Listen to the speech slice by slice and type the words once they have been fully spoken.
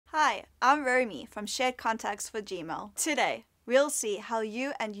Hi, I'm Romy from Shared Contacts for Gmail. Today, we'll see how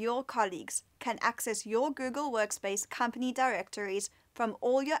you and your colleagues can access your Google Workspace Company Directories from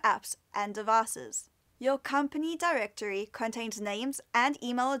all your apps and devices. Your company directory contains names and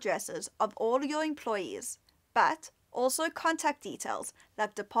email addresses of all your employees, but also contact details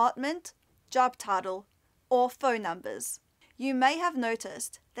like department, job title, or phone numbers. You may have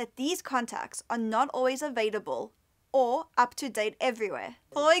noticed that these contacts are not always available or up to date everywhere.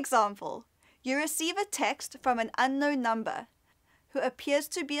 For example, you receive a text from an unknown number who appears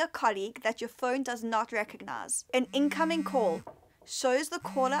to be a colleague that your phone does not recognize. An incoming call shows the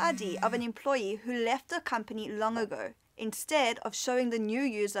caller ID of an employee who left the company long ago, instead of showing the new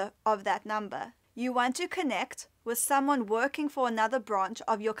user of that number. You want to connect with someone working for another branch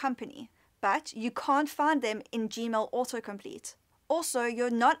of your company, but you can't find them in Gmail autocomplete. Also, you're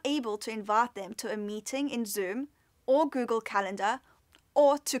not able to invite them to a meeting in Zoom or Google Calendar,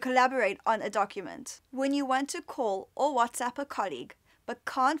 or to collaborate on a document. When you want to call or WhatsApp a colleague, but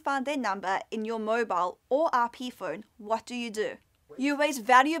can't find their number in your mobile or IP phone, what do? You waste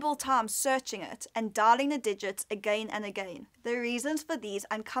valuable time searching it and dialing the digits again and again. The reasons for these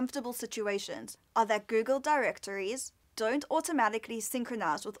uncomfortable situations are that Google Directories don't automatically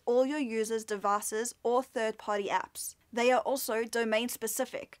synchronize with all your users' devices or third-party apps. They are also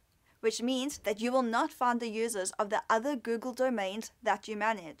domain-specific, which means that you will not find the users of the other Google domains that you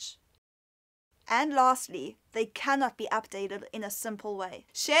manage. And lastly, they cannot be updated in a simple way.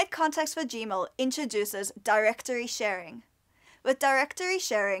 Shared Contacts for Gmail introduces directory sharing. With directory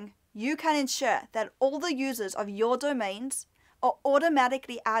sharing, you can ensure that all the users of your domains are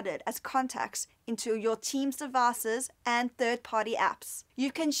automatically added as contacts into your team's devices and third-party apps.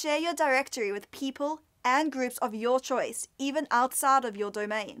 You can share your directory with people and groups of your choice, even outside of your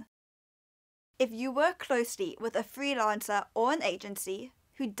domain. If you work closely with a freelancer or an agency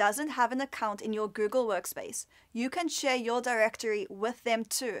who doesn't have an account in your Google Workspace, you can share your directory with them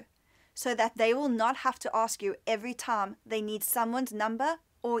too, so that they will not have to ask you every time they need someone's number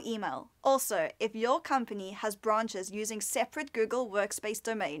or email. Also, if your company has branches using separate Google Workspace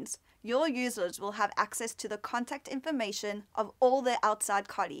domains, your users will have access to the contact information of all their outside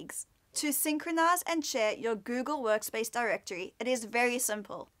colleagues. To synchronize and share your Google Workspace directory, it is very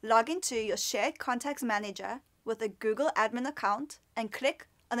simple. Log into your Shared Contacts Manager with a Google admin account and click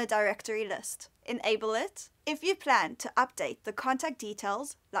on the directory list. Enable it. If you plan to update the contact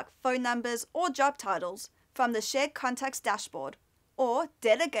details like phone numbers or job titles from the Shared Contacts dashboard, or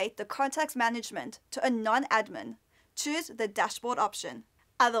delegate the contacts management to a non-admin, choose the dashboard option.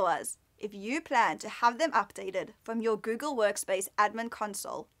 Otherwise, if you plan to have them updated from your Google Workspace admin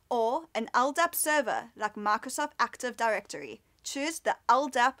console, or an LDAP server like Microsoft Active Directory, choose the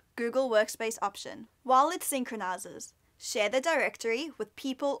LDAP Google Workspace option. While it synchronizes, share the directory with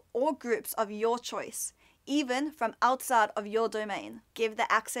people or groups of your choice, even from outside of your domain. Give the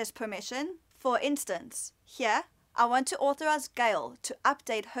access permission. For instance, here, I want to authorize Gail to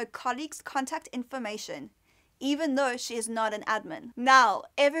update her colleague's contact information, even though she is not an admin. Now,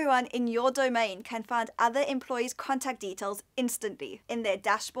 everyone in your domain can find other employees' contact details instantly in their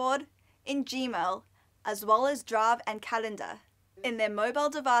dashboard, in Gmail, as well as Drive and Calendar, in their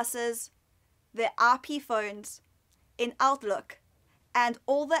mobile devices, their IP phones, in Outlook, and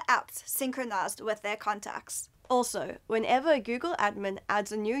all the apps synchronized with their contacts. Also, whenever a Google admin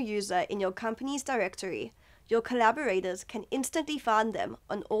adds a new user in your company's directory, your collaborators can instantly find them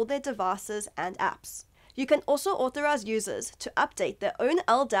on all their devices and apps. You can also authorize users to update their own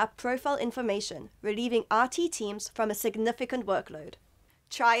LDAP profile information, relieving IT teams from a significant workload.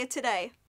 Try it today.